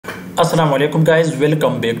Assalamu alaikum guys,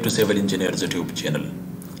 welcome back to Civil Engineers YouTube channel.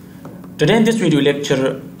 Today in this video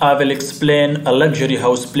lecture I will explain a luxury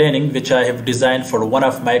house planning which I have designed for one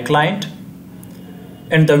of my client,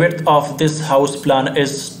 and the width of this house plan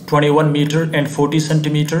is 21 meter and 40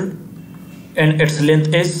 centimeter, and its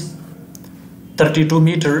length is 32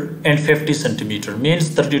 meter and 50 centimeter, means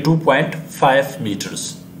 32.5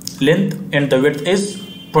 meters length, and the width is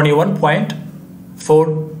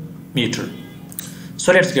 21.4 meter.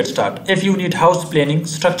 So let's get started. If you need house planning,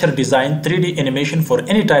 structure design, 3D animation for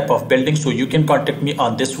any type of building, so you can contact me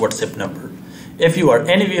on this WhatsApp number. If you are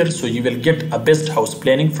anywhere, so you will get a best house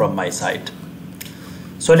planning from my side.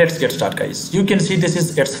 So let's get started guys. You can see this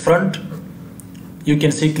is its front. You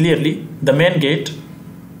can see clearly the main gate,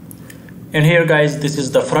 and here guys this is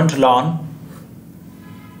the front lawn.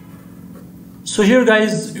 So here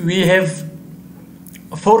guys we have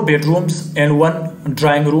 4 bedrooms and 1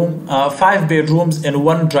 drawing room, 5 bedrooms and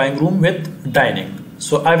 1 drawing room with dining.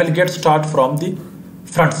 So I will get start from the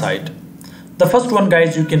front side. The first one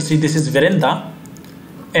guys, you can see this is veranda,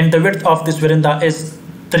 and the width of this veranda is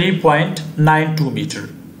 3.92 meter.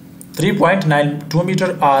 3.92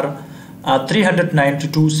 meter or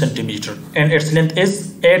 392 centimeter, and its length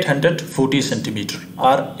is 840 centimeter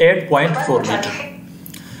or 8.4 meter.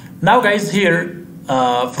 Now guys, here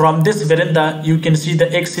from this veranda you can see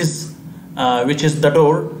the axis which is the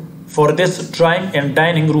door for this drawing and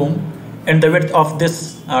dining room, and the width of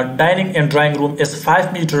this dining and drawing room is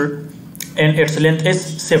 5 meter and its length is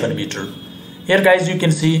 7 meter. Here guys you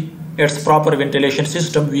can see its proper ventilation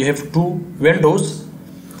system. We have 2 windows.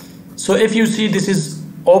 So if you see, this is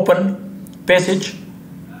open passage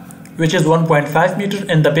which is 1.5 meter,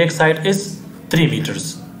 and the back side is 3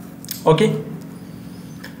 meters. Okay,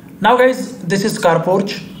 now guys this is car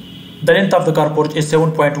porch. The length of the car porch is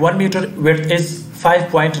 7.1 meter, width is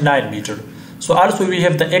 5.9 meter. So also we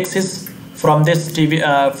have the access from this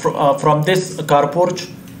from this car porch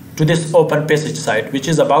to this open passage side, which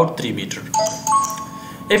is about 3 meter.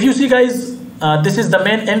 If you see guys, this is the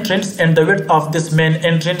main entrance, and the width of this main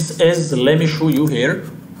entrance is, let me show you here,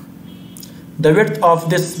 the width of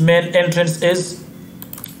this main entrance is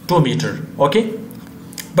 2 meter. Okay,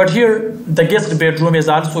 but here the guest bedroom is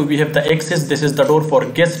also, we have the access. This is the door for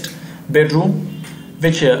guest bedroom,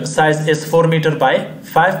 which size is 4 meter by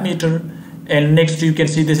 5 meter, and next you can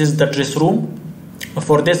see this is the dress room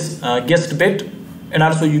for this guest bed, and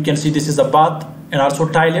also you can see this is a bath and also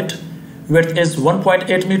toilet. Width is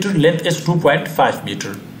 1.8 meter, length is 2.5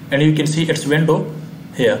 meter, and you can see its window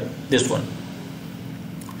here, this one.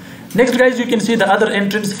 Next guys, you can see the other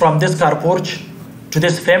entrance from this car porch to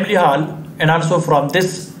this family hall, and also from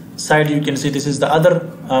this side you can see this is the other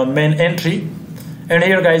main entry. And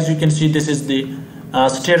here guys you can see this is the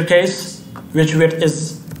staircase, which width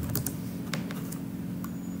is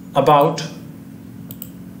about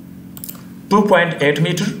 2.8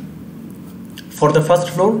 meter for the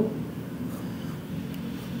first floor.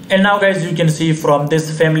 And now guys you can see from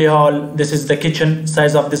this family hall, this is the kitchen.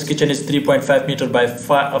 Size of this kitchen is 3.5 meter by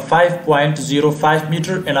 5.05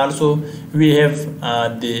 meter, and also we have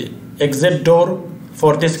the exit door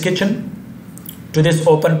for this kitchen to this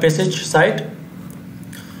open passage side.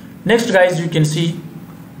 Next guys you can see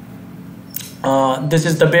this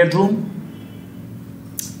is the bedroom,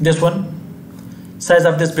 this one. Size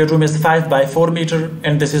of this bedroom is 5 by 4 meter,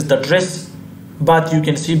 and this is the dress bath. You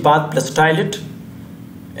can see bath plus toilet,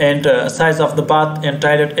 and size of the bath and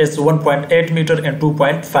toilet is 1.8 meter and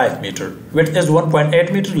 2.5 meter. Width is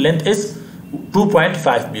 1.8 meter, length is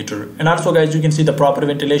 2.5 meter. And also guys you can see the proper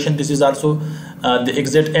ventilation. This is also the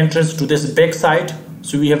exit entrance to this back side.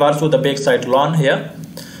 So we have also the back side lawn here.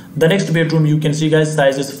 The next bedroom you can see guys,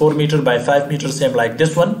 size is 4 meter by 5 meter, same like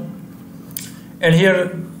this one. And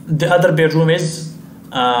here the other bedroom is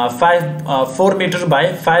 4 meter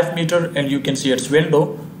by 5 meter, and you can see its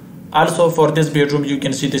window. Also for this bedroom you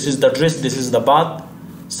can see this is the dress, this is the bath.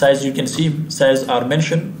 Size you can see, size are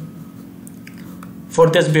mentioned. For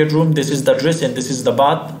this bedroom this is the dress and this is the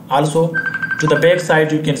bath. Also to the back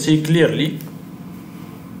side you can see clearly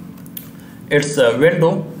its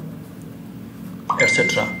window,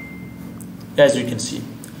 etc., as you can see.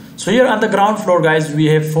 So here on the ground floor guys we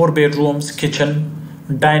have 4 bedrooms, kitchen,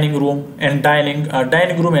 dining room, and dining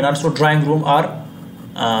room and also drawing room are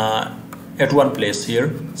at one place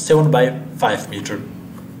here, 7 by 5 meter.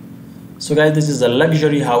 So guys, this is a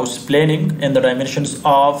luxury house planning in the dimensions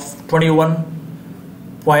of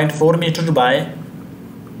 21.4 meter by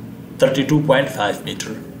 32.5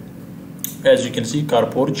 meter. As you can see, car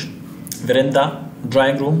porch, veranda,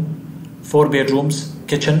 drawing room, 4 bedrooms,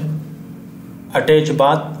 kitchen, attached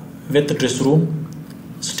bath with dress room,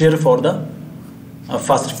 stair for the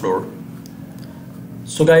first floor.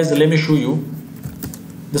 So guys, let me show you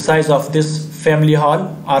the size of this family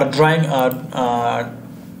hall, or drawing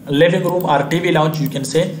living room or TV lounge, you can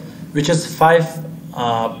say, which is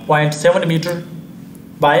 5.7 meter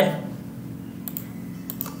by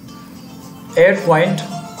 8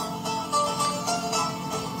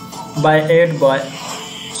 by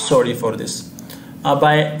sorry for this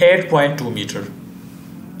by 8.2 meter.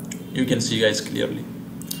 You can see guys clearly.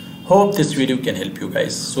 Hope this video can help you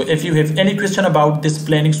guys. So if you have any question about this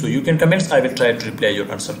planning, so you can comments, I will try to reply your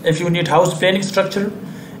answer. If you need house planning, structure,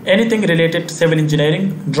 anything related to civil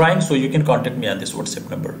engineering, drawing, so you can contact me on this WhatsApp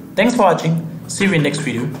number. Thanks for watching. See you in next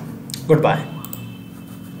video. Goodbye.